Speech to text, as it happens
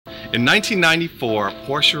In 1994,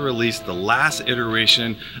 Porsche released the last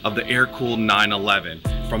iteration of the air-cooled 911.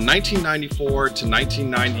 From 1994 to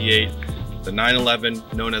 1998, the 911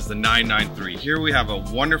 known as the 993. Here we have a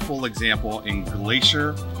wonderful example in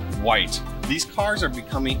Glacier White. These cars are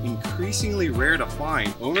becoming increasingly rare to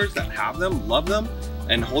find. Owners that have them love them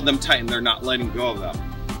and hold them tight, and they're not letting go of them.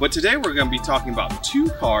 But today we're going to be talking about two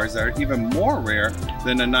cars that are even more rare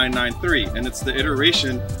than the 993, and it's the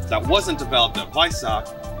iteration that wasn't developed at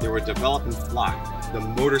Weissach. They were developed in Flock, the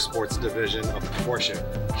motorsports division of Porsche.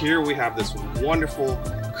 Here we have this wonderful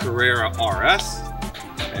Carrera RS,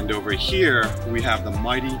 and over here we have the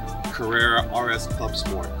mighty Carrera RS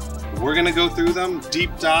Clubsport. We're going to go through them, deep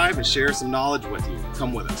dive, and share some knowledge with you.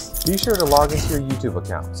 Come with us. Be sure to log into your YouTube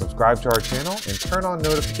account, subscribe to our channel, and turn on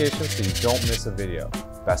notifications so you don't miss a video.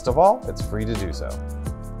 Best of all, it's free to do so.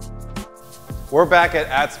 We're back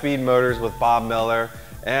at Speed Motors with Bob Miller.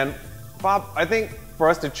 And Bob, I think for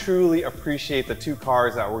us to truly appreciate the two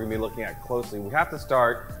cars that we're going to be looking at closely, we have to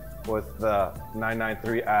start with the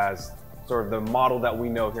 993 as sort of the model that we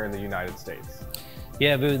know here in the United States.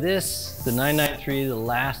 Yeah, Boo, the 993, the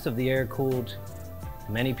last of the air-cooled,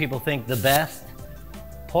 many people think the best.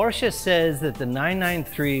 Porsche says that the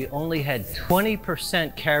 993 only had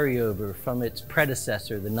 20% carryover from its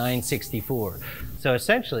predecessor, the 964. So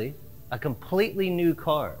essentially, a completely new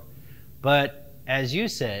car. But as you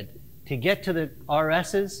said, to get to the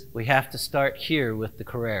RSs, we have to start here with the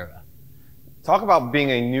Carrera. Talk about being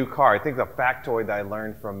a new car. I think the factoid that I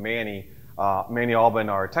learned from Manny Albin,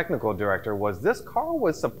 our technical director, was this car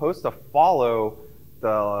was supposed to follow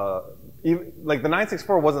like the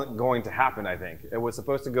 964 wasn't going to happen, I think. It was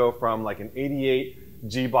supposed to go from like an 88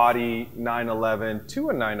 G-body 911 to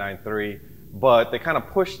a 993, but they kind of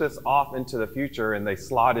pushed this off into the future and they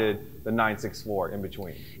slotted the 964 in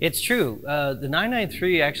between. It's true. The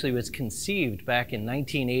 993 actually was conceived back in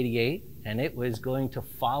 1988, and it was going to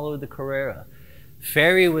follow the Carrera.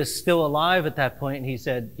 Ferry was still alive at that point, and he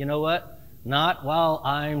said, you know what? Not while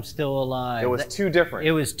I'm still alive. It was too different.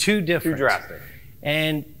 It was too different. Too drastic.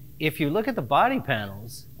 And if you look at the body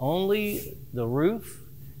panels, only the roof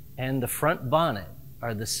and the front bonnet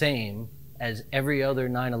are the same as every other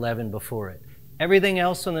 911 before it. Everything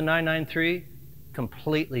else on the 993,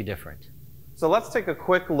 completely different. So let's take a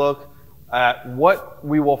quick look at what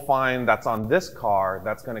we will find that's on this car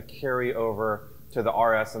that's going to carry over to the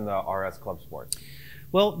RS and the RS Clubsport.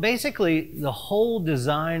 Well, basically, the whole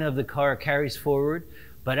design of the car carries forward,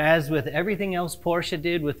 but as with everything else Porsche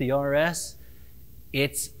did with the RS,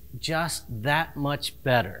 it's just that much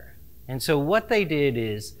better. And so what they did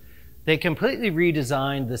is they completely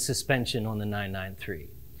redesigned the suspension on the 993.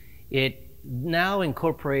 It now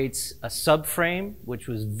incorporates a subframe, which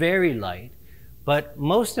was very light, but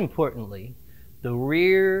most importantly, the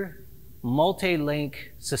rear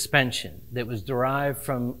multi-link suspension that was derived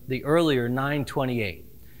from the earlier 928.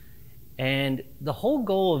 And the whole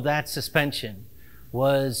goal of that suspension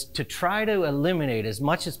was to try to eliminate as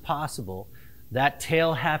much as possible that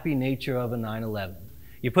tail-happy nature of a 911.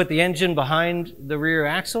 You put the engine behind the rear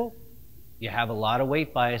axle, you have a lot of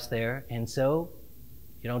weight bias there, and so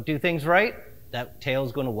you don't do things right, that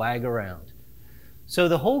tail's going to wag around. So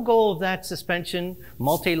the whole goal of that suspension,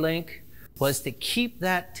 multi-link, was to keep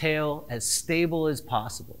that tail as stable as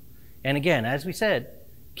possible. And again, as we said,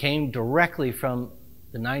 came directly from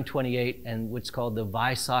the 928 and what's called the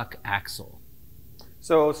Weissach axle.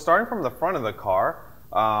 So starting from the front of the car,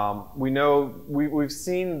 we know we've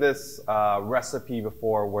seen this recipe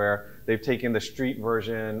before where they've taken the street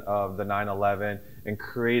version of the 911 and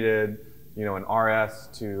created, you know, an RS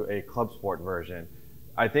to a Clubsport version.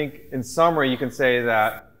 I think in summary, you can say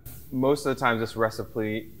that most of the time this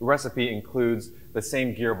recipe includes the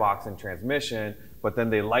same gearbox and transmission, but then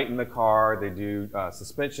they lighten the car, they do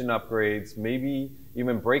suspension upgrades, maybe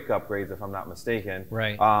even brake upgrades if I'm not mistaken.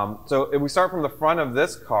 Right. So if we start from the front of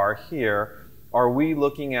this car here, are we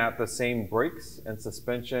looking at the same brakes and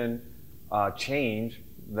suspension change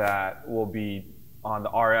that will be on the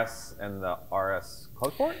RS and the RS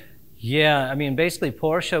Clubsport? Yeah, I mean, basically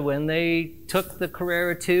Porsche, when they took the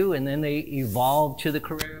Carrera 2 and then they evolved to the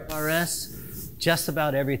Carrera RS, just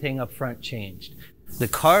about everything up front changed. The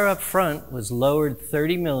car up front was lowered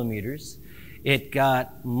 30 millimeters. It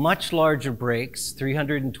got much larger brakes,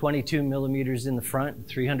 322 millimeters in the front,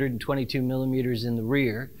 322 millimeters in the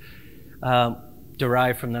rear,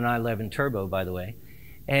 derived from the 911 Turbo, by the way.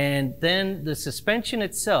 And then the suspension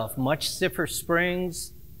itself, much stiffer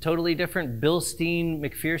springs, totally different Bilstein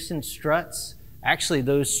McPherson struts. Actually,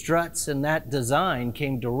 those struts and that design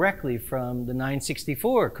came directly from the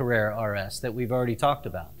 964 Carrera RS that we've already talked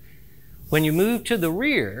about. When you move to the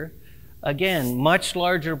rear, again, much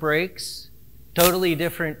larger brakes, totally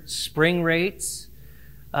different spring rates.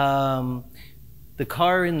 The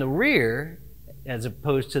car in the rear, as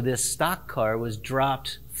opposed to this stock car, was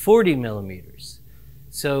dropped 40 millimeters.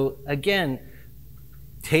 So again,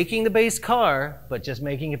 taking the base car, but just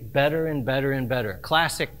making it better and better and better.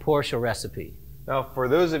 Classic Porsche recipe. Now, for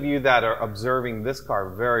those of you that are observing this car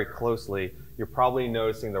very closely, you're probably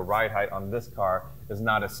noticing the ride height on this car is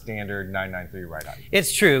not a standard 993 ride height.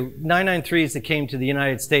 It's true. 993s that came to the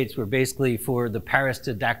United States were basically for the Paris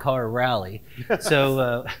to Dakar rally.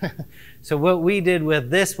 So, so what we did with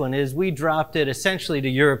this one is we dropped it essentially to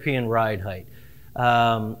European ride height.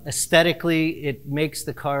 Aesthetically, it makes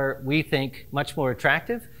the car, we think, much more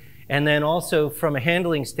attractive. And then also from a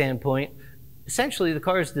handling standpoint, essentially the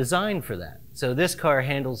car is designed for that. So this car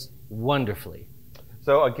handles wonderfully.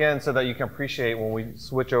 So again, so that you can appreciate when we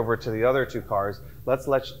switch over to the other two cars, let's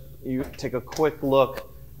let you take a quick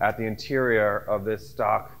look at the interior of this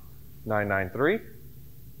stock 993.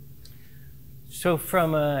 So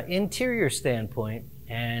from an interior standpoint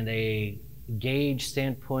and a gauge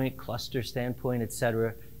standpoint, cluster standpoint,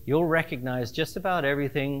 etc., you'll recognize just about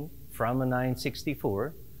everything from a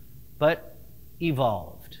 964, but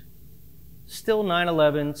evolved. Still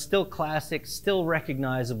 911, still classic, still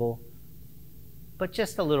recognizable, but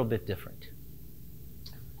just a little bit different.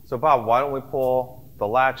 So Bob, why don't we pull the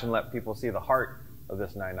latch and let people see the heart of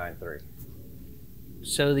this 993?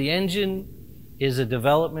 So the engine is a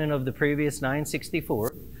development of the previous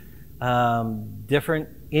 964, different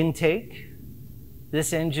intake.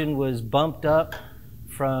 This engine was bumped up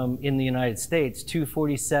from, in the United States,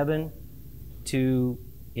 247 to,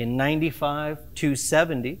 in 95,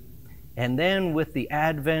 270. And then with the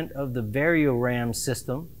advent of the Varioram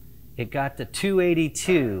system, it got to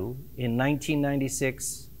 282 in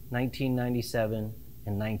 1996, 1997,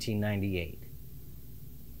 and 1998.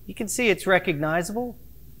 You can see it's recognizable,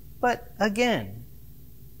 but again,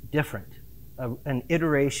 different, an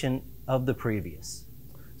iteration of the previous.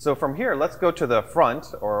 So from here, let's go to the front,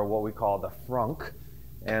 or what we call the frunk,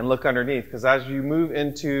 and look underneath, because as you move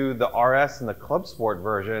into the RS and the Clubsport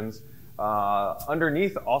versions,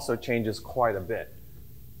 underneath also changes quite a bit.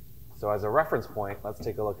 So as a reference point, let's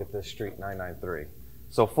take a look at this Street 993.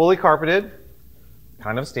 So fully carpeted,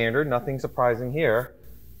 kind of standard, nothing surprising here.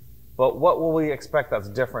 But what will we expect that's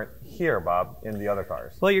different here, Bob, in the other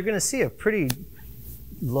cars? Well, you're going to see a pretty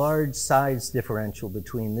large size differential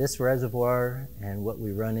between this reservoir and what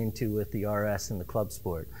we run into with the RS and the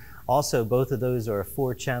Clubsport. Also, both of those are a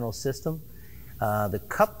 4-channel system. The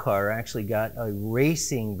Cup car actually got a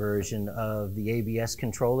racing version of the ABS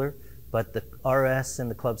controller, but the RS and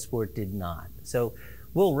the Clubsport did not. So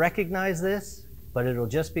we'll recognize this, but it'll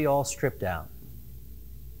just be all stripped out.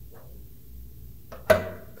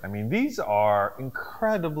 I mean, these are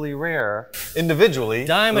incredibly rare individually.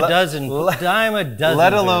 Dime a dozen.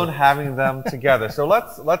 Let alone having them together. So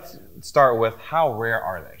let's start with how rare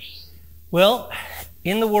are they? Well,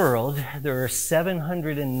 in the world, there are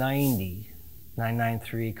 790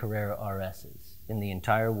 993 Carrera RSs in the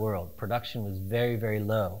entire world. Production was very, very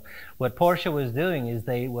low. What Porsche was doing is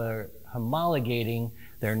they were homologating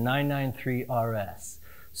their 993 RS.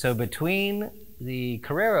 So between the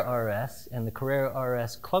Carrera RS and the Carrera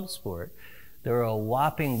RS Clubsport, there are a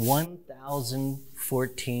whopping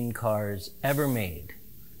 1,014 cars ever made.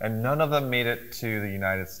 And none of them made it to the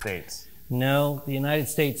United States. No, the United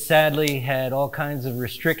States sadly had all kinds of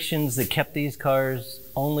restrictions that kept these cars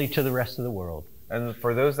only to the rest of the world. And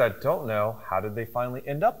for those that don't know, how did they finally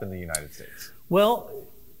end up in the United States? Well,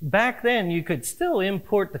 back then you could still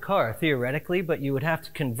import the car theoretically, but you would have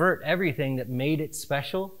to convert everything that made it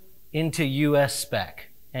special into US spec.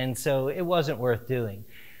 And so it wasn't worth doing.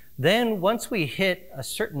 Then once we hit a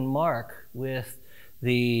certain mark with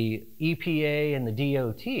the EPA and the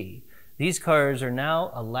DOT, these cars are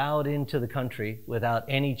now allowed into the country without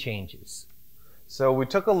any changes. So we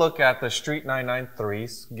took a look at the Street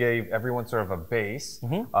 993s, gave everyone sort of a base.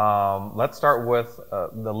 Let's start with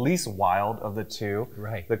the least wild of the two,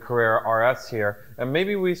 right, the Carrera RS here. And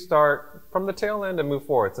maybe we start from the tail end and move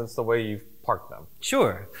forward, since the way you've parked them.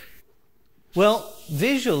 Sure. Well,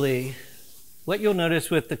 visually, what you'll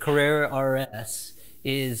notice with the Carrera RS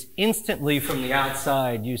is instantly from the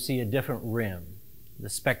outside you see a different rim. The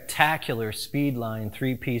spectacular Speedline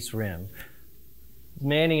 3-piece rim.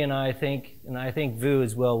 Manny and I think Vu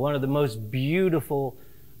as well, one of the most beautiful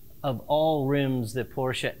of all rims that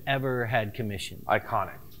Porsche ever had commissioned.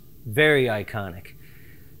 Iconic. Very iconic.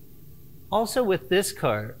 Also with this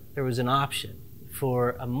car, there was an option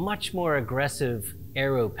for a much more aggressive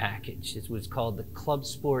aero package. It was called the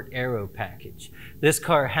Clubsport Aero Package. This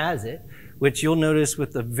car has it, which you'll notice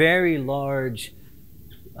with the very large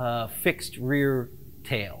fixed rear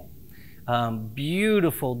tail.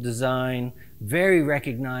 Beautiful design, very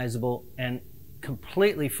recognizable, and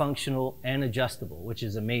completely functional and adjustable, which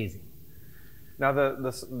is amazing. Now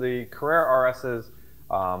the Carrera RSs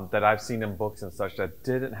that I've seen in books and such that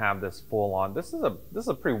didn't have this full on, this is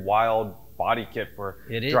a pretty wild body kit for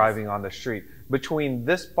driving on the street. Between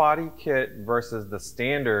this body kit versus the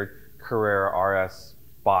standard Carrera RS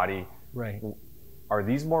body, right, are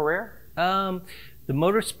these more rare? The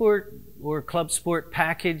Motorsport or Clubsport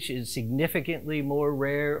package is significantly more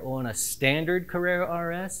rare on a standard Carrera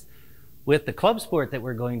RS. With the Clubsport that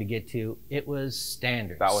we're going to get to, it was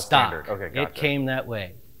standard. That was stock. Standard. Okay, gotcha. It came that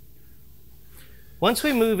way. Once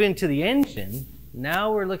we move into the engine,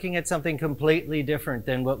 now we're looking at something completely different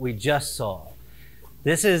than what we just saw.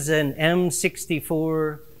 This is an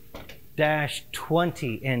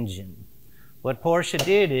M64-20 engine. What Porsche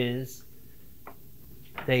did is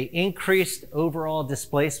they increased overall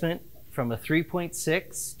displacement from a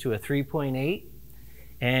 3.6 to a 3.8.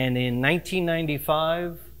 And in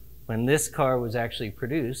 1995, when this car was actually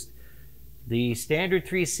produced, the standard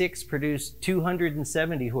 3.6 produced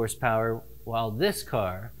 270 horsepower, while this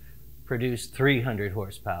car produced 300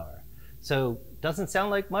 horsepower. So doesn't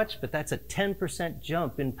sound like much, but that's a 10%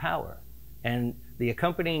 jump in power. And the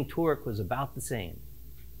accompanying torque was about the same.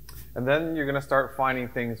 And then you're going to start finding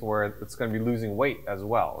things where it's going to be losing weight as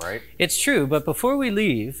well, right? It's true, but before we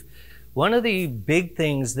leave, one of the big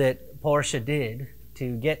things that Porsche did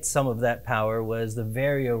to get some of that power was the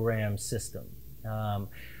Vari-O-Ram system.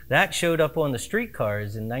 That showed up on the street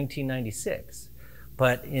cars in 1996,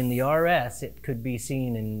 but in the RS it could be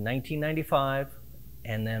seen in 1995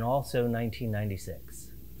 and then also 1996.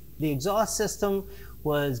 The exhaust system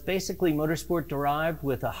was basically motorsport derived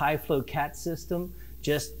with a high flow cat system,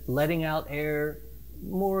 just letting out air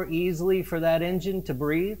more easily for that engine to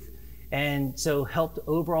breathe, and so helped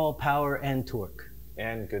overall power and torque.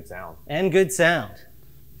 And good sound. And good sound.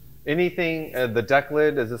 Anything, the deck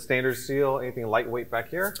lid is a standard steel, anything lightweight back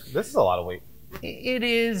here? This is a lot of weight. It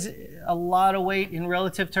is a lot of weight in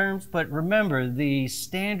relative terms, but remember, the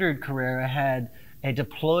standard Carrera had a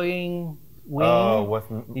deploying wing. Oh, with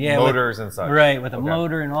motors and such. Right, with a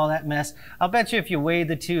motor and all that mess. I'll bet you if you weigh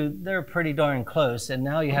the two, they're pretty darn close, and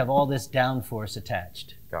now you have all this downforce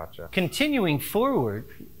attached. Gotcha. Continuing forward,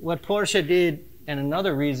 what Porsche did, and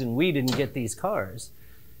another reason we didn't get these cars,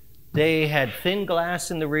 they had thin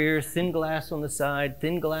glass in the rear, thin glass on the side,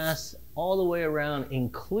 thin glass all the way around,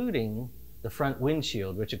 including the front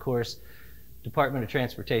windshield, which of course, Department of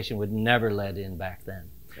Transportation would never let in back then.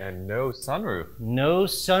 And no sunroof. No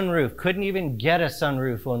sunroof. Couldn't even get a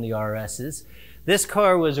sunroof on the RSs. This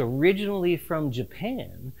car was originally from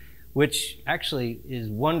Japan, which actually is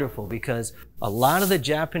wonderful because a lot of the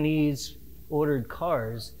Japanese ordered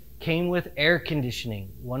cars came with air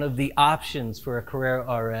conditioning, one of the options for a Carrera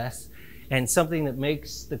RS, and something that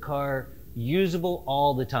makes the car usable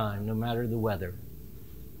all the time, no matter the weather.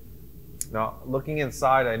 Now, looking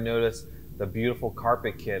inside, I noticed the beautiful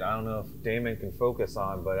carpet kit. I don't know if Damon can focus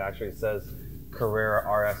on, but it actually says Carrera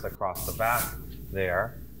RS across the back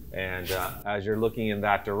there. And as you're looking in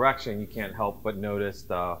that direction, you can't help but notice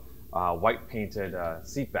the white painted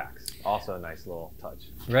seat backs. Also a nice little touch.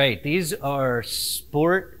 Right, these are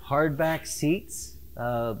sport hardback seats,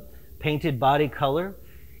 painted body color.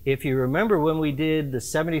 If you remember when we did the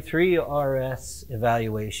 73 RS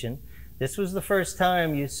evaluation, this was the first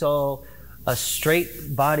time you saw a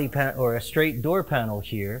straight body panel or a straight door panel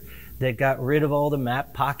here that got rid of all the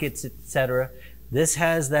map pockets, etc. This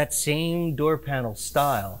has that same door panel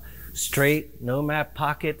style. Straight, no map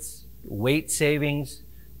pockets, weight savings,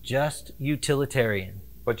 just utilitarian.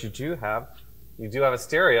 But you do have a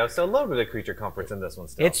stereo, so a little bit of creature comforts in this one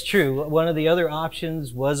still. It's true. One of the other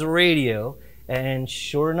options was a radio, and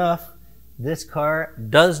sure enough, this car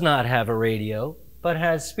does not have a radio, but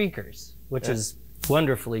has speakers, which is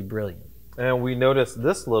wonderfully brilliant. And we noticed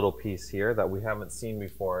this little piece here that we haven't seen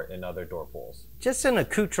before in other door pulls. Just an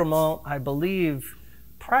accoutrement, I believe,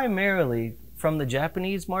 primarily from the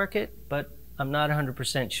Japanese market, but I'm not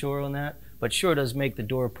 100% sure on that, but sure does make the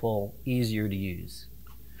door pull easier to use.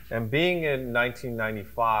 And being in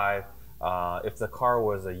 1995, if the car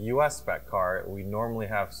was a US spec car, we normally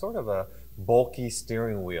have sort of a bulky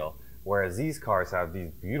steering wheel, whereas these cars have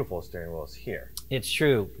these beautiful steering wheels here. It's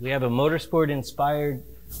true. We have a motorsport-inspired,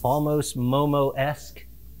 almost Momo-esque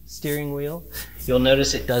steering wheel. You'll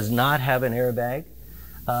notice it does not have an airbag.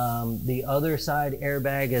 The other side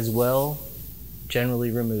airbag as well, generally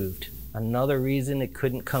removed. Another reason it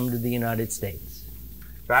couldn't come to the United States.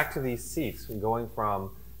 Back to these seats, going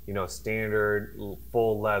from you know, standard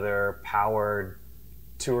full leather, powered,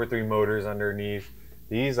 2 or 3 motors underneath.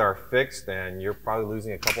 These are fixed, and you're probably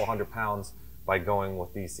losing a couple £100 by going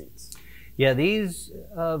with these seats. Yeah, these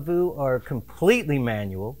Vu are completely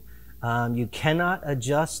manual. You cannot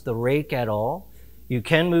adjust the rake at all. You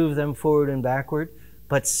can move them forward and backward,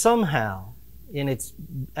 but somehow, in its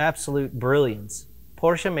absolute brilliance,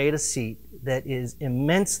 Porsche made a seat that is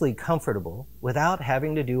immensely comfortable without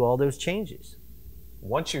having to do all those changes.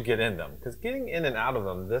 Once you get in them, because getting in and out of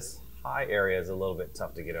them, this high area is a little bit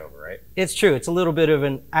tough to get over, right? It's true. It's a little bit of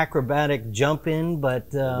an acrobatic jump in, but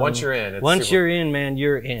once you're in, you're in, man,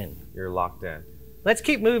 you're in. You're locked in. Let's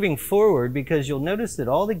keep moving forward because you'll notice that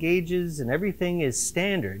all the gauges and everything is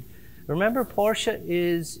standard. Remember, Porsche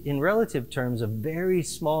is, in relative terms, a very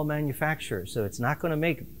small manufacturer, so it's not going to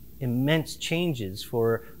make immense changes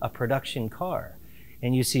for a production car.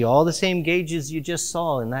 And you see all the same gauges you just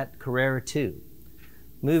saw in that Carrera 2.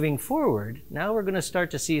 Moving forward, now we're going to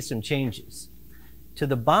start to see some changes. To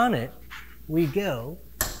the bonnet we go,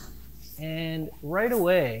 and right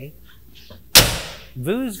away,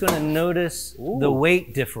 Vu's going to notice the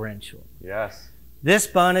weight differential. Yes. This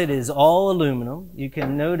bonnet is all aluminum. You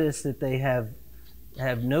can notice that they have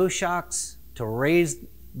no shocks to raise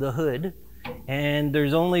the hood, and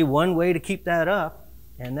there's only one way to keep that up,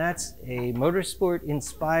 and that's a motorsport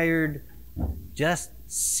inspired, just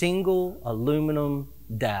single aluminum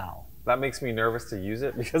dowel. That makes me nervous to use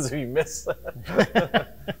it because if you miss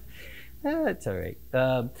That's all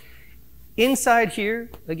right. Inside here,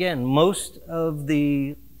 again, most of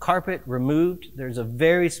the carpet removed. There's a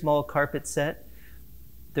very small carpet set.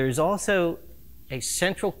 There's also a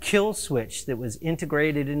central kill switch that was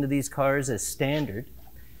integrated into these cars as standard.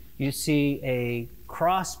 You see a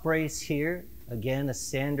cross brace here, again, a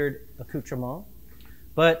standard accoutrement.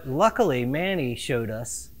 But luckily, Manny showed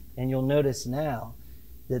us, and you'll notice now,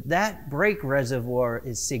 that brake reservoir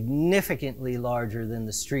is significantly larger than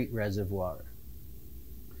the street reservoir.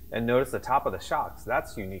 And notice the top of the shocks.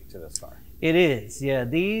 That's unique to this car. It is, yeah.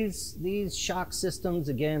 These shock systems,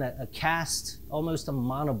 again, a cast, almost a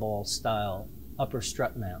monoball style upper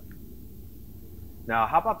strut mount. Now,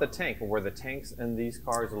 how about the tank? Were the tanks in these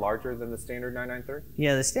cars larger than the standard 993?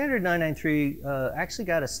 Yeah, the standard 993 actually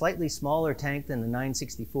got a slightly smaller tank than the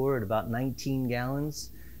 964 at about 19 gallons.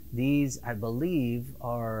 These, I believe,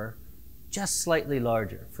 are just slightly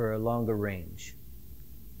larger for a longer range.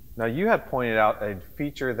 Now, you had pointed out a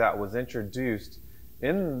feature that was introduced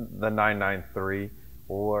in the 993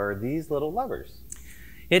 were these little levers.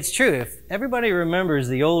 It's true. If everybody remembers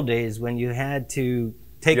the old days when you had to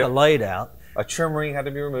take a light out. A trim ring had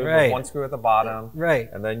to be removed with one screw at the bottom. Right.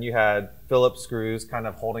 And then you had Phillips screws kind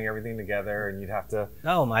of holding everything together, and you'd have to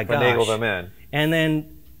finagle them in. And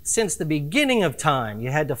then since the beginning of time, you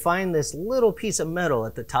had to find this little piece of metal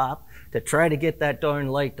at the top to try to get that darn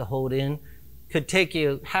light to hold in. Could take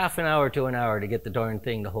you half an hour to an hour to get the darn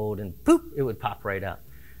thing to hold, and poof, it would pop right out.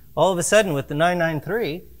 All of a sudden, with the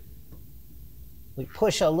 993, we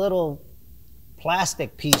push a little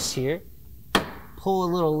plastic piece here, pull a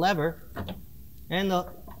little lever, and the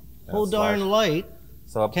whole darn light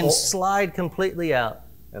can slide completely out.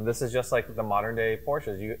 And this is just like the modern day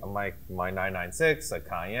Porsches. My 996, a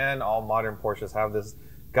Cayenne, all modern Porsches have this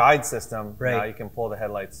guide system. Right. Now you can pull the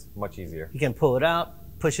headlights much easier. You can pull it out,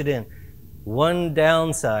 push it in. One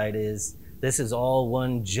downside is this is all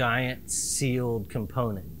one giant sealed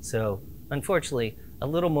component. So unfortunately, a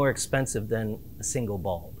little more expensive than a single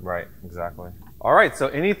bulb. Right, exactly. All right, so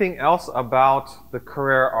anything else about the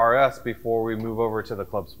Carrera RS before we move over to the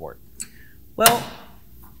Clubsport? Well,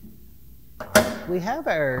 we have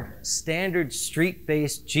our standard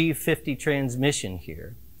street-based G50 transmission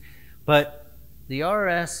here, but the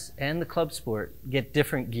RS and the Clubsport get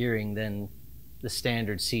different gearing than the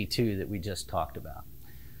standard C2 that we just talked about.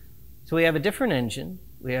 So we have a different engine,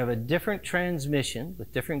 we have a different transmission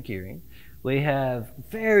with different gearing, we have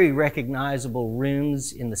very recognizable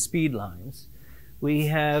rims in the speed lines, we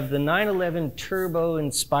have the 911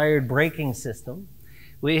 turbo-inspired braking system,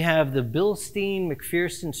 we have the Bilstein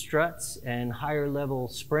McPherson struts and higher level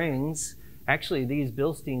springs. Actually, these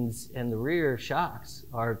Bilsteins and the rear shocks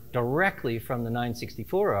are directly from the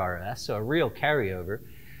 964 RS, so a real carryover.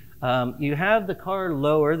 You have the car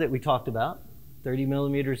lower that we talked about, 30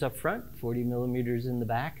 millimeters up front, 40 millimeters in the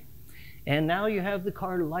back. And now you have the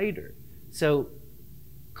car lighter. So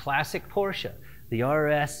classic Porsche. The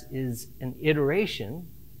RS is an iteration,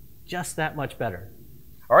 just that much better.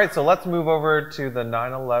 All right, so let's move over to the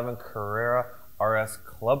 911 Carrera RS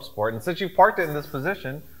Clubsport. And since you've parked it in this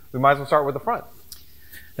position, we might as well start with the front.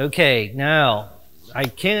 Okay, now I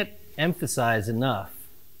can't emphasize enough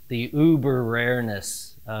the uber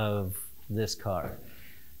rareness of this car.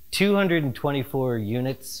 224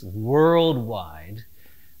 units worldwide.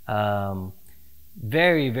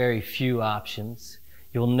 Very, very few options.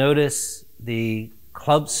 You'll notice the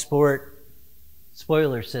Clubsport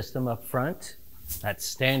spoiler system up front. That's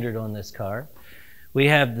standard on this car. We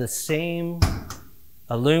have the same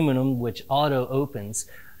aluminum, which auto opens,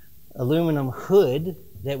 aluminum hood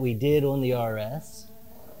that we did on the RS.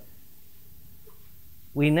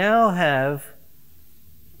 We now have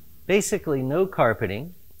basically no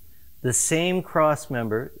carpeting, the same cross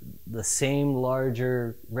member, the same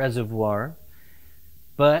larger reservoir,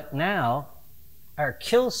 but now our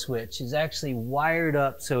kill switch is actually wired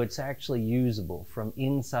up so it's actually usable from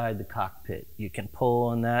inside the cockpit. You can pull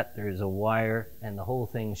on that, there's a wire, and the whole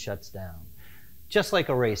thing shuts down. Just like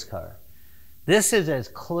a race car. This is as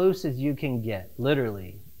close as you can get,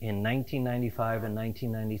 literally, in 1995 and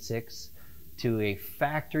 1996, to a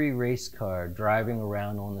factory race car driving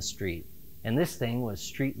around on the street. And this thing was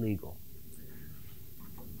street legal.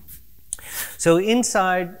 So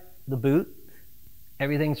inside the boot,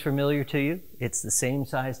 everything's familiar to you. It's the same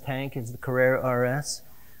size tank as the Carrera RS,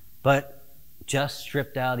 but just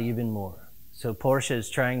stripped out even more. So Porsche is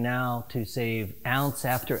trying now to save ounce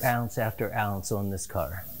after ounce after ounce on this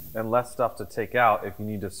car. And less stuff to take out if you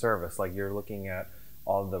need to service. Like you're looking at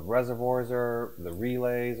all the reservoirs the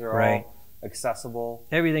relays are right. all accessible.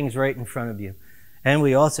 Everything's right in front of you. And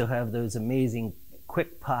we also have those amazing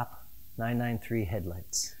quick pop 993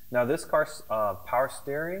 headlights. Now this car's power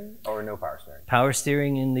steering or no power steering? Power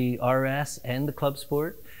steering in the RS and the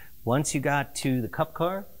Clubsport. Once you got to the Cup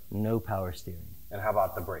car, no power steering. And how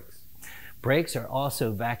about the brakes? Brakes are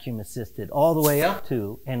also vacuum assisted all the way up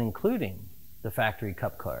to and including the factory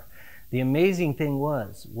Cup car. The amazing thing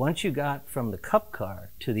was, once you got from the Cup car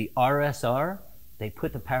to the RSR, they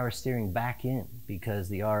put the power steering back in because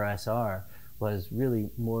the RSR was really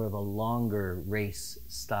more of a longer race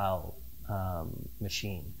style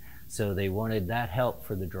machine. So they wanted that help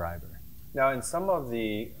for the driver. Now in some of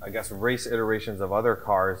the, I guess, race iterations of other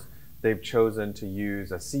cars, they've chosen to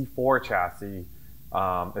use a C4 chassis.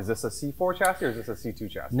 Is this a C4 chassis or is this a C2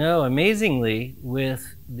 chassis? No, amazingly,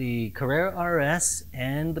 with the Carrera RS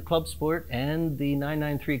and the Clubsport and the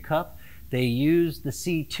 993 Cup, they used the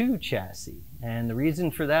C2 chassis. And the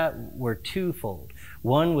reason for that were twofold.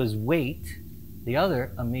 One was weight. The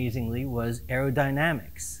other, amazingly, was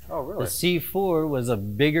aerodynamics. Oh, really? The C4 was a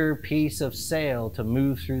bigger piece of sail to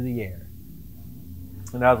move through the air.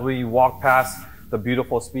 And as we walk past the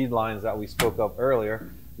beautiful speed lines that we spoke of earlier,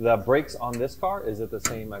 the brakes on this car, is it the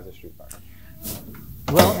same as a street car?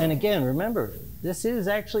 Well, and again, remember, this is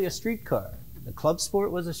actually a street car. The Clubsport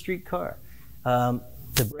was a street car.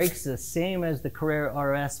 The brakes the same as the Carrera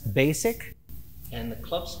RS Basic, and the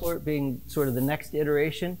Clubsport being sort of the next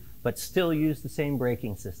iteration, but still use the same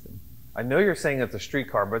braking system. I know you're saying it's a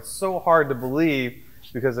street car, but it's so hard to believe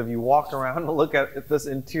because if you walk around and look at this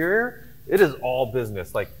interior, it is all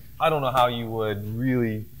business. Like, I don't know how you would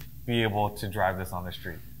really be able to drive this on the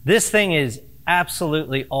street. This thing is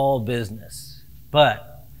absolutely all business,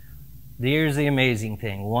 but here's the amazing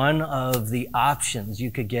thing. One of the options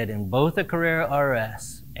you could get in both a Carrera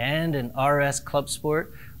RS and an RS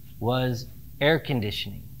Clubsport was air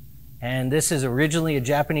conditioning. And this is originally a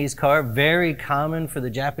Japanese car, very common for the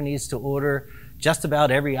Japanese to order just about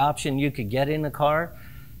every option you could get in a car.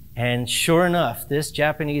 And sure enough, this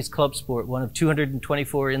Japanese Clubsport, one of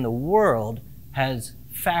 224 in the world, has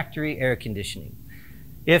factory air conditioning.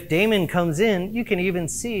 If Damon comes in, you can even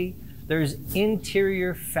see there's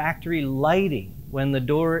interior factory lighting when the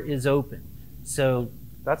door is open. So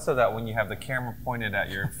that's so that when you have the camera pointed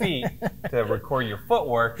at your feet to record your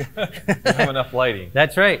footwork, you have enough lighting.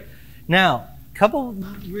 That's right. Now, a couple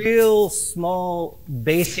real small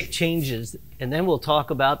basic changes, and then we'll talk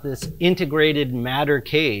about this integrated matter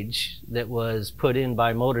cage that was put in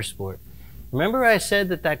by Motorsport. Remember I said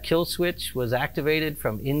that that kill switch was activated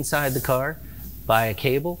from inside the car by a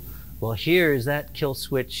cable? Well, here is that kill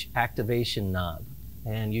switch activation knob.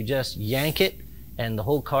 And you just yank it and the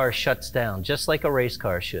whole car shuts down, just like a race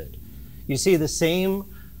car should. You see the same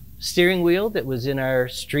steering wheel that was in our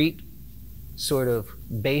street sort of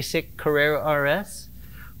basic Carrera RS,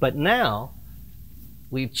 but now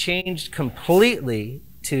we've changed completely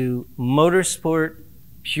to Motorsport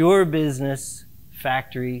pure business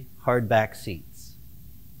factory hardback seats.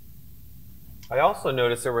 I also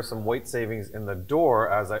noticed there were some weight savings in the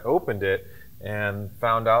door as I opened it and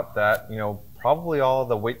found out that, you know, probably all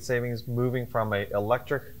the weight savings moving from an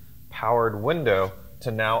electric powered window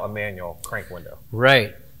to now a manual crank window.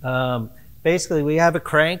 Right. Basically, we have a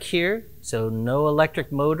crank here, so no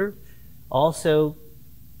electric motor. Also,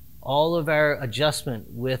 All of our adjustment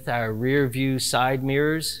with our rear view side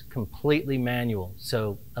mirrors, completely manual.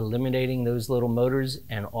 So eliminating those little motors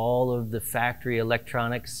and all of the factory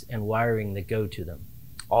electronics and wiring that go to them.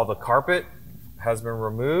 All the carpet has been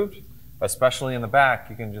removed, especially in the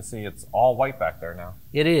back. You can just see it's all white back there now.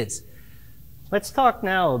 It is. Let's talk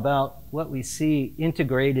now about what we see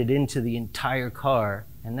integrated into the entire car,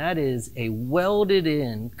 and that is a welded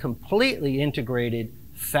in, completely integrated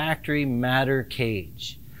factory matter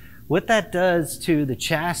cage. What that does to the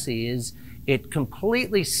chassis is it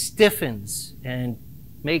completely stiffens and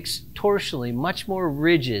makes torsionally much more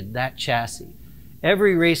rigid that chassis.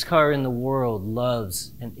 Every race car in the world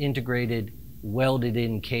loves an integrated welded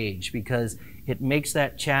in cage because it makes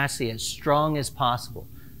that chassis as strong as possible.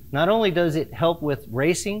 Not only does it help with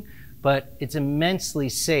racing, but it's immensely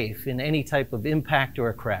safe in any type of impact or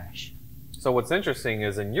a crash. So what's interesting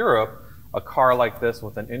is in Europe, a car like this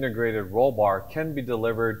with an integrated roll bar can be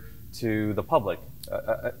delivered to the public,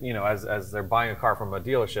 you know, as they're buying a car from a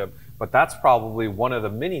dealership. But that's probably one of the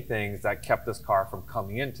many things that kept this car from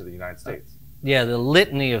coming into the United States. Yeah, the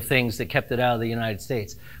litany of things that kept it out of the United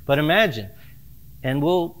States. But imagine, and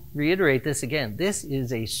we'll reiterate this again, this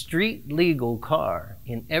is a street legal car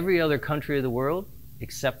in every other country of the world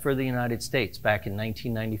except for the United States back in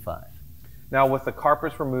 1995. Now with the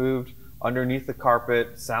carpets removed, underneath the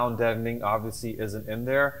carpet, sound deadening obviously isn't in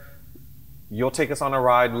there. You'll take us on a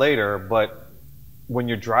ride later, but when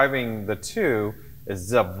you're driving the two, is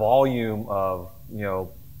the volume of, you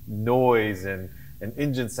know, noise and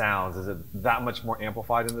engine sounds, is it that much more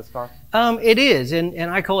amplified in this car? It is, and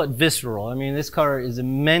I call it visceral. I mean, this car is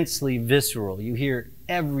immensely visceral. You hear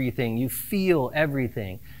everything, you feel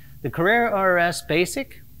everything. The Carrera RS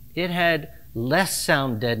Basic, it had less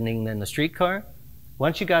sound deadening than the street car.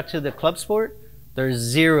 Once you got to the Clubsport, there's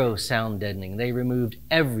zero sound deadening. They removed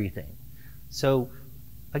everything. So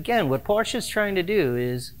again, what Porsche is trying to do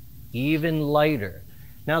is even lighter.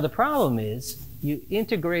 Now the problem is you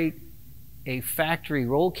integrate a factory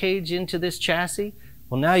roll cage into this chassis.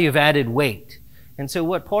 Well, now you've added weight. And so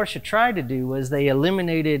what Porsche tried to do was they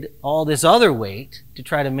eliminated all this other weight to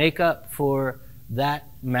try to make up for that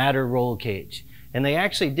matter roll cage. And they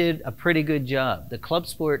actually did a pretty good job. The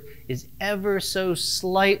Clubsport is ever so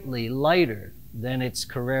slightly lighter than its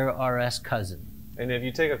Carrera RS cousin. And if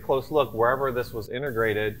you take a close look, wherever this was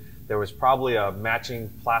integrated, there was probably a matching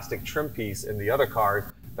plastic trim piece in the other cars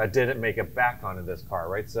that didn't make it back onto this car,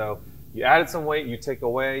 right? So you added some weight, you take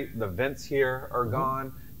away, the vents here are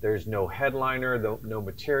gone. There's no headliner, no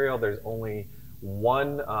material. There's only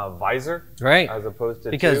one visor, right? As opposed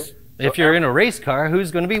to because two. If you're in a race car, who's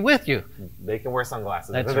going to be with you? They can wear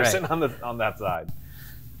sunglasses. That's they're right. sitting on that side.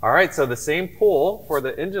 All right, so the same pull for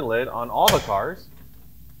the engine lid on all the cars.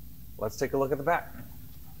 Let's take a look at the back.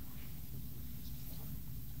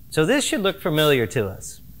 So this should look familiar to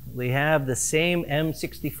us. We have the same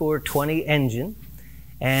M6420 engine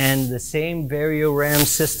and the same Vario-Ram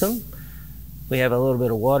system. We have a little bit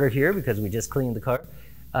of water here because we just cleaned the car.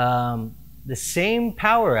 The same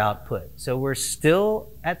power output. So we're still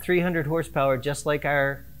at 300 horsepower, just like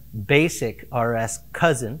our basic RS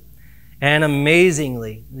cousin. And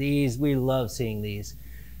amazingly, we love seeing these.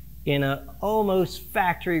 In an almost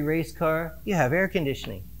factory race car, you have air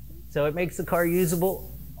conditioning. So it makes the car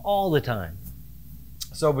usable all the time.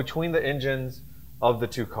 So between the engines of the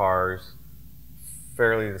two cars,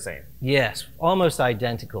 fairly the same. Yes, almost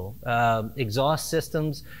identical. Exhaust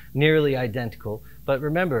systems, nearly identical. But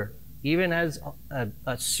remember, even as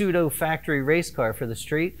a pseudo factory race car for the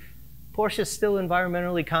street, Porsche is still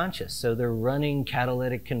environmentally conscious. So they're running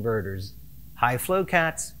catalytic converters. High flow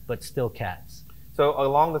cats, but still cats. So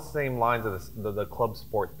along the same lines of the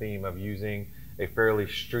Clubsport theme of using a fairly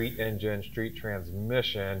street engine, street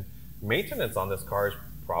transmission, maintenance on this car is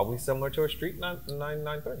probably similar to a street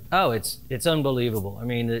 993. Oh, it's unbelievable. I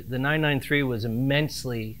mean, the 993 was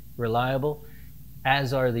immensely reliable,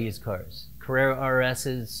 as are these cars. Carrera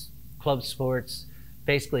RS's, Clubsports,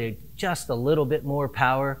 basically just a little bit more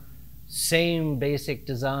power, same basic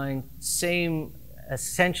design,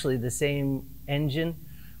 essentially the same engine,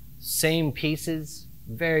 same pieces,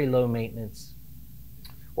 very low maintenance.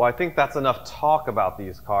 Well, I think that's enough talk about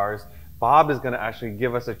these cars. Bob is going to actually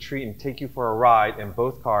give us a treat and take you for a ride in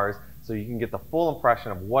both cars so you can get the full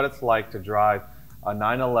impression of what it's like to drive a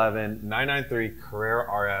 911 993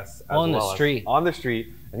 Carrera RS on the street. On the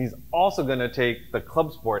street, and he's also going to take the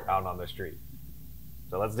Clubsport out on the street.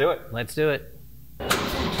 So let's do it. Let's do it.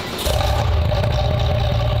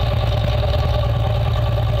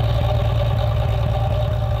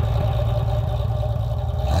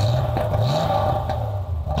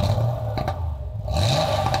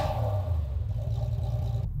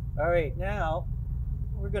 right, now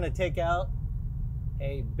we're going to take out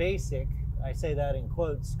a basic, I say that in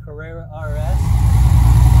quotes, Carrera RS.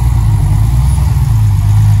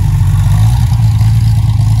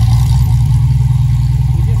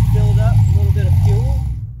 We just filled up a little bit of fuel,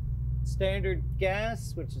 standard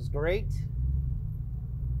gas, which is great.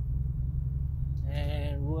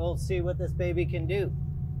 And we'll see what this baby can do.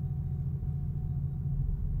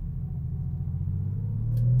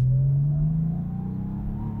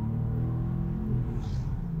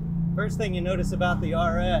 First thing you notice about the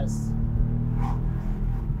RS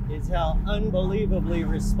is how unbelievably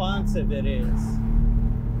responsive it is.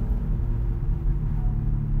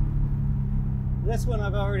 This one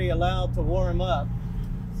I've already allowed to warm up,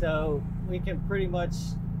 so we can pretty much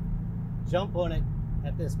jump on it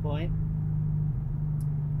at this point.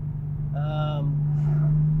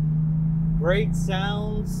 Great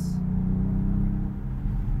sounds,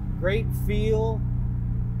 great feel,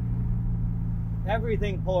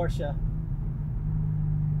 everything Porsche.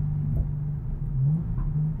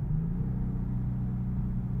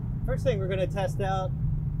 First thing we're going to test out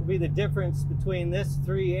will be the difference between this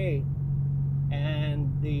 3.8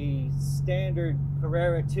 and the standard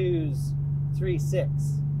Carrera 2's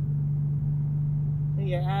 3.6. Then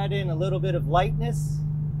you add in a little bit of lightness,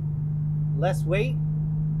 less weight,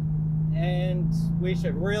 and we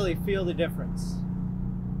should really feel the difference.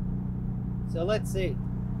 So let's see.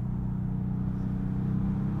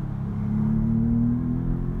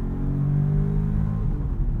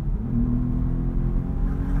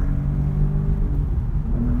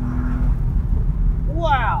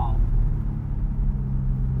 Wow.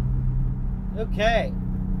 Okay.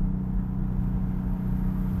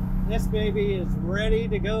 This baby is ready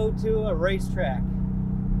to go to a racetrack.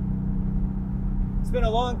 It's been a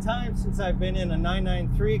long time since I've been in a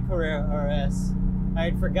 993 Carrera RS. I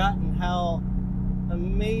had forgotten how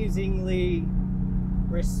amazingly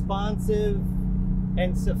responsive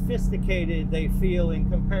and sophisticated they feel in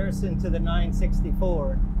comparison to the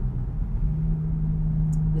 964.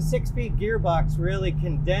 The 6-speed gearbox really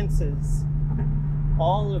condenses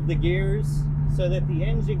all of the gears so that the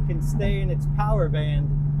engine can stay in its power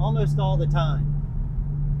band almost all the time.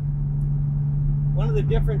 One of the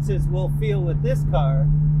differences we'll feel with this car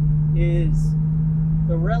is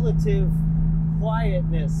the relative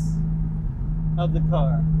quietness of the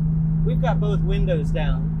car. We've got both windows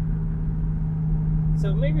down.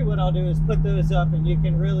 So maybe what I'll do is put those up and you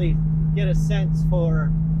can really get a sense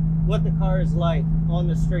for what the car is like on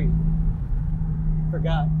the street.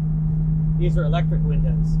 Forgot. These are electric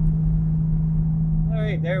windows. All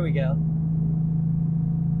right, there we go.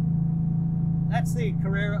 That's the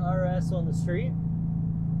Carrera RS on the street.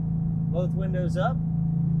 Both windows up.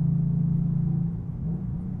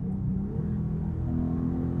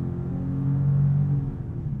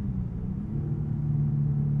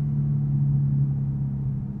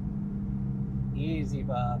 Easy,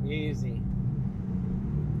 Bob, easy.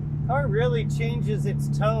 Car really changes its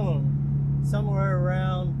tone somewhere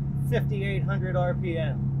around 5,800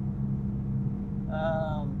 RPM.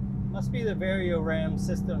 Must be the Varioram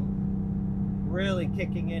system really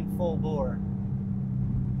kicking in full bore.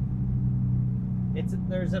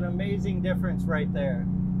 There's an amazing difference right there.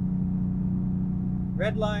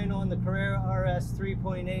 Red line on the Carrera RS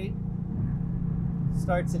 3.8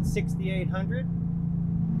 starts at 6,800.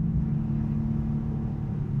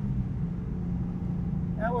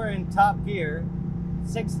 Now we're in top gear,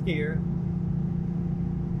 6th gear.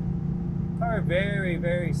 Car very,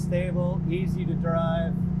 very stable, easy to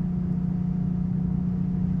drive.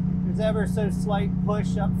 There's ever so slight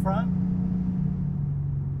push up front.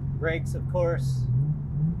 Brakes, of course,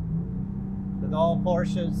 with all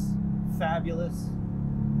Porsches, fabulous.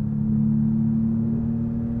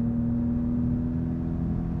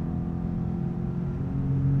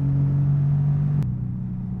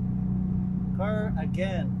 Car,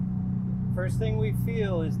 again, first thing we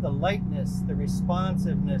feel is the lightness, the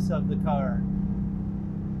responsiveness of the car.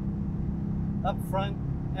 Up front,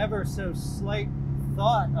 ever so slight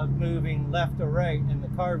thought of moving left or right and the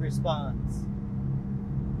car responds.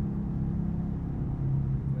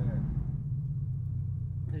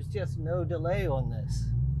 There's just no delay on this.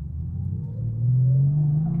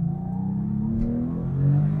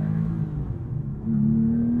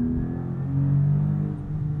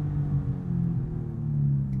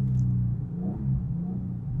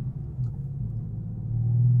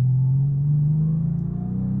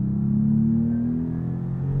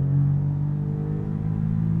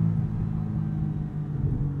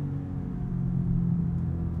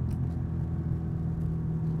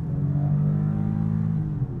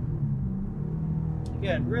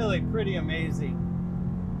 Again, really pretty amazing.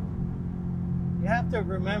 You have to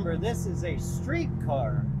remember, this is a street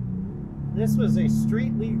car. This was a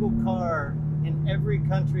street legal car in every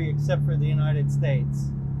country except for the United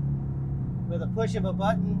States. With a push of a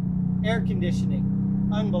button, air conditioning.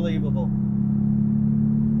 Unbelievable.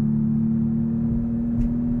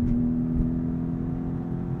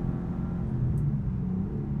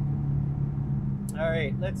 All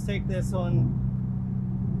right, let's take this on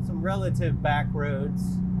some relative back roads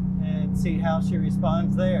and see how she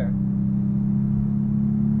responds there.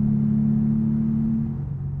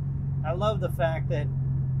 I love the fact that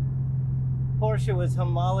Porsche was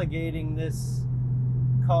homologating this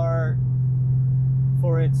car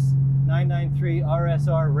for its 993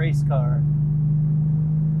 RSR race car.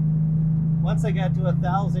 Once they got to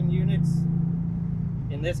 1,000 units,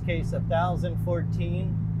 in this case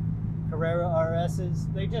 1,014 Carrera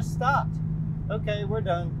RSs, they just stopped. Okay, we're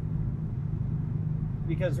done.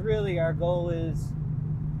 Because really our goal is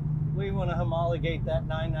we want to homologate that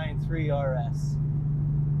 993 RS.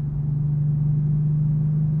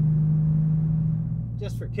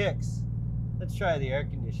 Just for kicks, let's try the air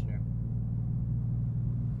conditioner.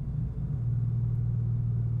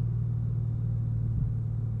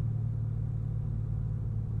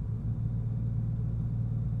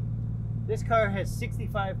 This car has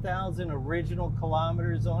 65,000 original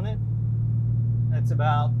kilometers on it. That's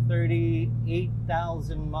about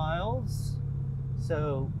 38,000 miles.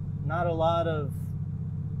 So not a lot of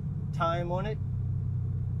time on it.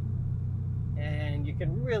 And you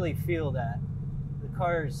can really feel that. The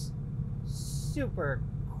car's super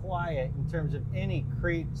quiet in terms of any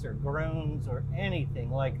creaks or groans or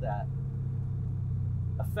anything like that.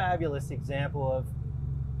 A fabulous example of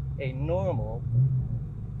a normal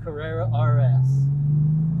Carrera RS.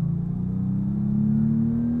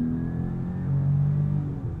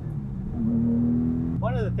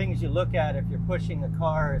 One of the things you look at if you're pushing a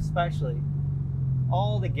car, especially,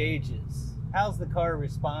 all the gauges. How's the car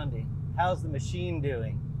responding? How's the machine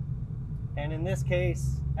doing? And in this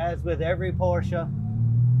case, as with every Porsche,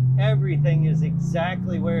 everything is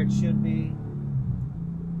exactly where it should be.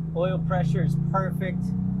 Oil pressure is perfect.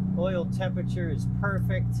 Oil temperature is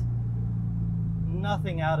perfect.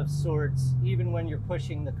 Nothing out of sorts, even when you're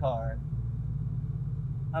pushing the car.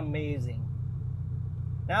 Amazing.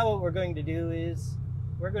 Now what we're going to do is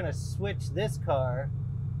we're going to switch this car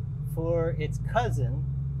for its cousin,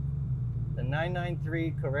 the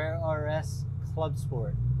 993 Carrera RS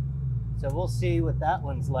Clubsport. So we'll see what that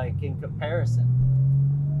one's like in comparison.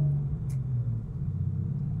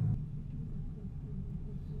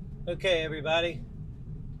 Okay, everybody.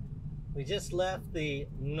 We just left the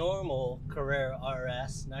normal Carrera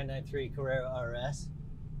RS, 993 Carrera RS,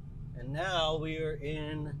 and now we are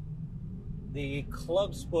in the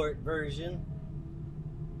Clubsport version.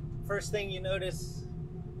 First thing you notice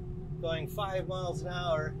going 5 miles an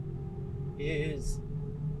hour is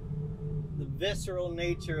the visceral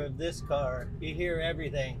nature of this car. You hear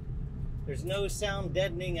everything. There's no sound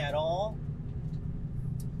deadening at all,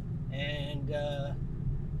 and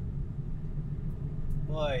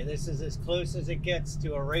boy, this is as close as it gets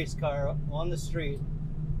to a race car on the street.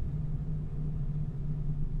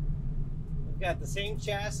 We've got the same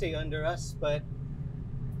chassis under us, but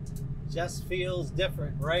just feels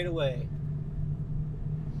different right away.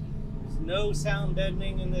 There's no sound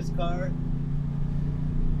deadening in this car.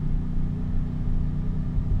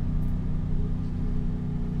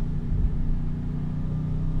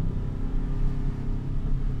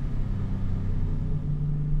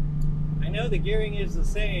 I know the gearing is the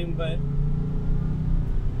same, but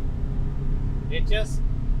it just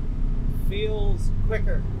feels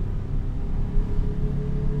quicker.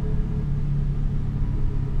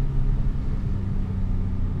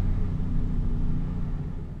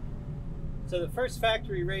 So the first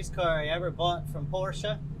factory race car I ever bought from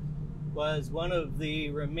Porsche was one of the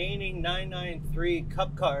remaining 993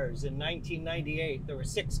 Cup cars in 1998. There were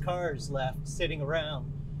 6 cars left sitting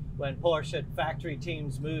around when Porsche factory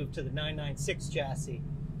teams moved to the 996 chassis.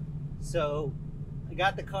 So I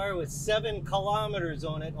got the car with 7 kilometers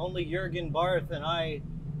on it. Only Jürgen Barth and I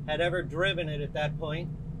had ever driven it at that point.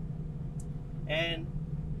 And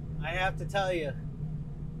I have to tell you,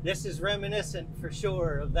 this is reminiscent for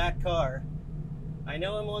sure of that car. I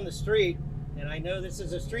know I'm on the street, and I know this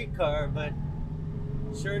is a street car, but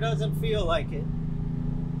it sure doesn't feel like it.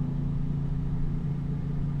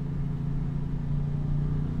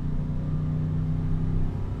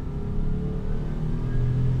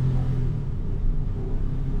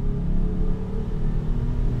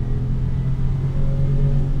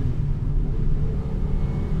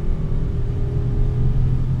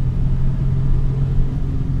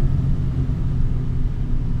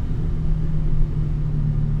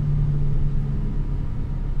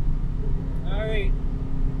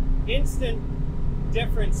 instant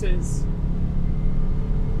differences.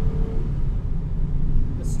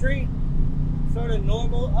 The street, sort of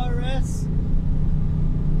normal RS,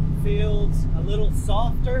 feels a little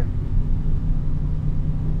softer.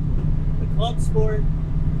 The Clubsport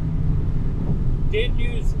did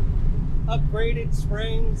use upgraded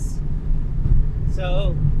springs,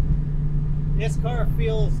 so this car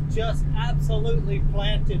feels just absolutely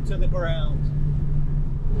planted to the ground.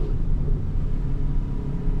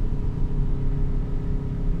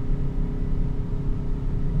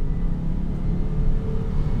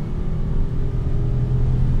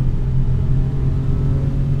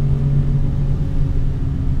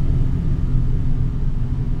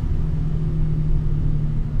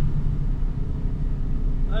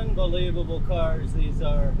 Unbelievable cars these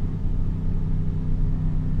are.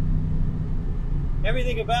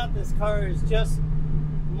 Everything about this car is just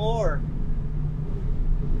more.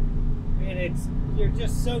 And you're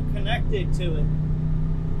just so connected to it.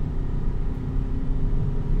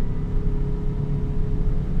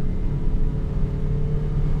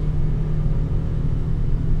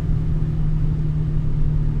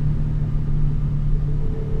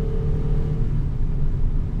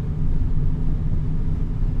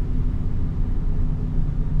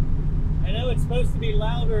 It's supposed to be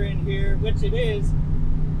louder in here, which it is,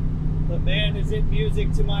 but man, is it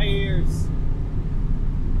music to my ears.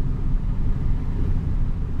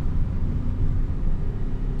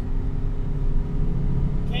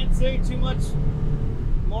 Can't say too much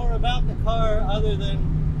more about the car other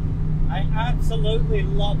than I absolutely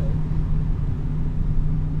love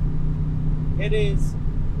it.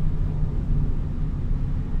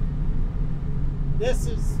 This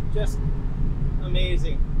is just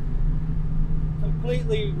amazing.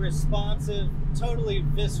 Completely responsive, totally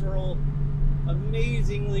visceral,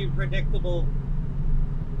 amazingly predictable,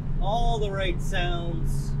 all the right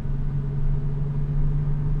sounds.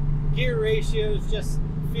 Gear ratios just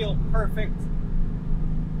feel perfect.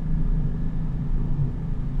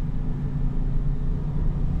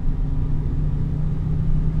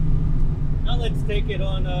 Now let's take it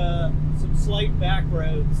on some slight back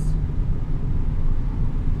roads.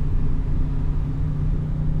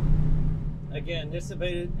 Again, this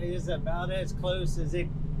is about as close as it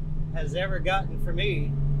has ever gotten for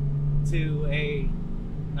me to a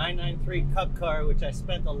 993 Cup car, which I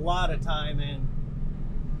spent a lot of time in.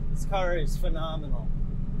 This car is phenomenal.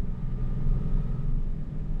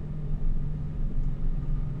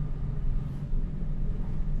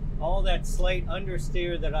 All that slight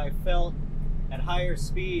understeer that I felt at higher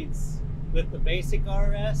speeds with the basic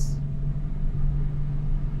RS,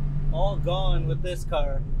 all gone with this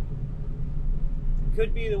car.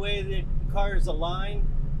 Could be the way that the cars align,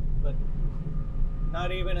 but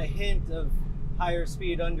not even a hint of higher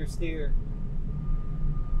speed understeer.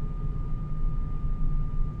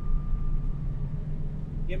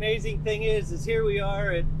 The amazing thing is here we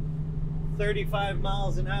are at 35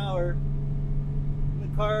 miles an hour.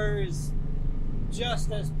 The car is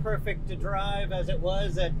just as perfect to drive as it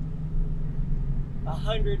was at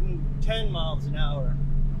 110 miles an hour.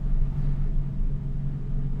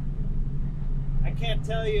 I can't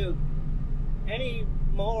tell you any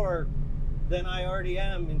more than I already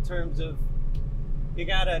am in terms of you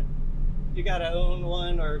gotta own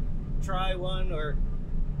one or try one or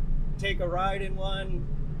take a ride in one,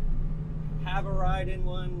 have a ride in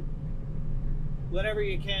one, whatever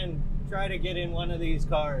you can, try to get in one of these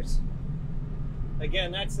cars.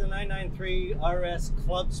 Again, that's the 993 RS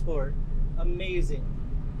Clubsport. Amazing.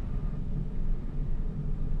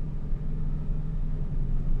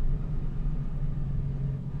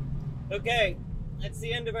 Okay, that's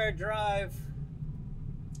the end of our drive.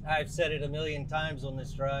 I've said it a million times on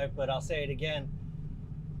this drive, but I'll say it again.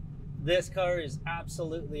 This car is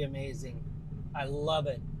absolutely amazing. I love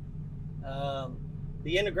it.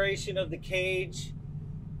 The integration of the cage,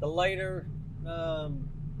 the lighter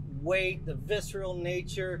weight, the visceral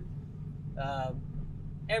nature,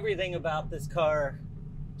 everything about this car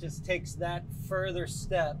just takes that further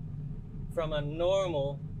step from a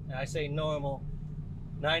normal, and I say normal,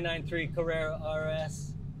 993 Carrera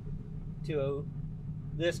RS to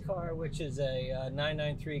this car, which is a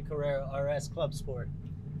 993 Carrera RS Clubsport.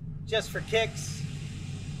 Just for kicks,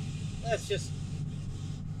 let's just,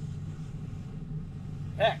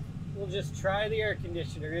 heck, we'll just try the air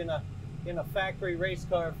conditioner in a factory race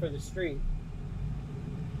car for the street.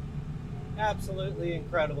 Absolutely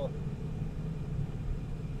incredible.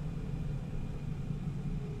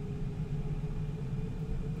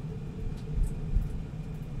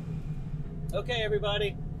 Okay,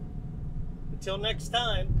 everybody. Until next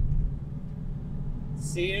time,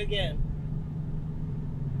 see you again.